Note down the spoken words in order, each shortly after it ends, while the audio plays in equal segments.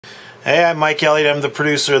Hey, I'm Mike Elliott. I'm the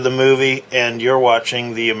producer of the movie, and you're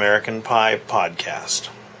watching the American Pie Podcast.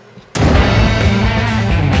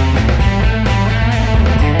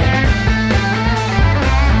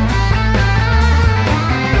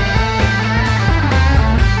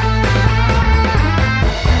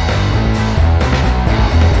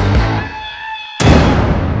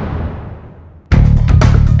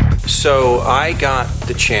 So I got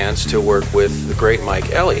the chance to work with the great Mike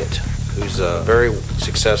Elliott, who's a very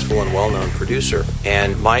successful and well-known producer.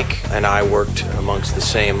 And Mike and I worked amongst the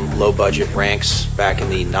same low-budget ranks back in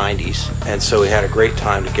the 90s. And so we had a great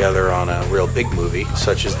time together on a real big movie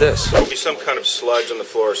such as this. There'll be some kind of sludge on the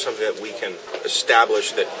floor, something that we can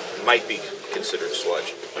establish that might be considered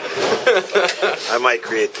sludge. I might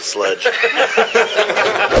create the sludge.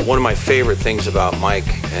 One of my favorite things about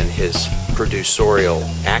Mike and his producerial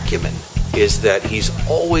acumen is that he's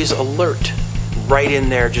always alert, right in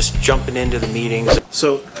there, just jumping into the meetings.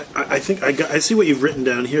 So I think I see what you've written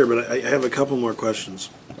down here, but I have a couple more questions.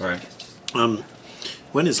 All right.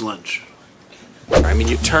 When is lunch? I mean,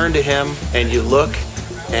 you turn to him and you look,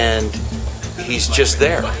 and he's just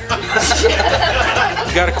there.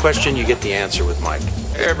 You got a question, you get the answer with Mike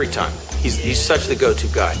every time. He's such the go-to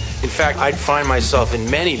guy. In fact, I'd find myself in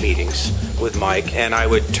many meetings with Mike, and I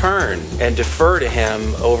would turn and defer to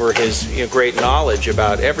him over his great knowledge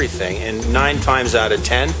about everything. And 9 times out of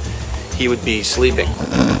 10, he would be sleeping.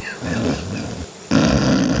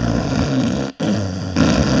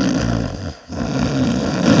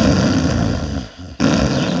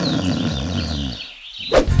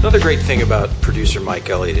 Another great thing about producer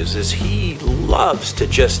Mike Elliott is he loves to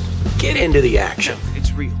just get into the action.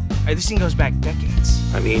 It's real. This scene goes back decades.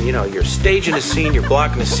 I mean, you're staging a scene, you're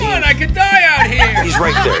blocking a scene. Come on, I could die out here! He's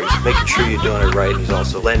right there. He's making sure you're doing it right. He's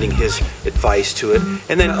also lending his advice to it.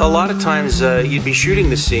 And then a lot of times you'd be shooting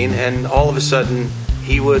the scene, and all of a sudden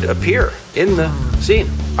he would appear in the scene.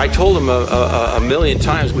 I told him a million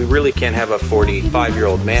times, we really can't have a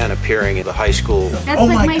 45-year-old man appearing in the high school. That's Oh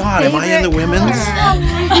like my God, am I in the women's?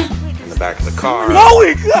 In the back of the car. Oh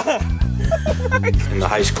my God! In the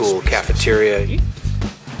high school cafeteria.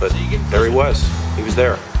 But there he was. He was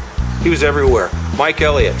there. He was everywhere. Mike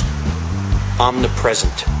Elliott,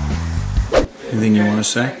 omnipresent. Anything you want to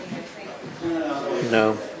say?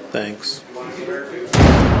 No, thanks.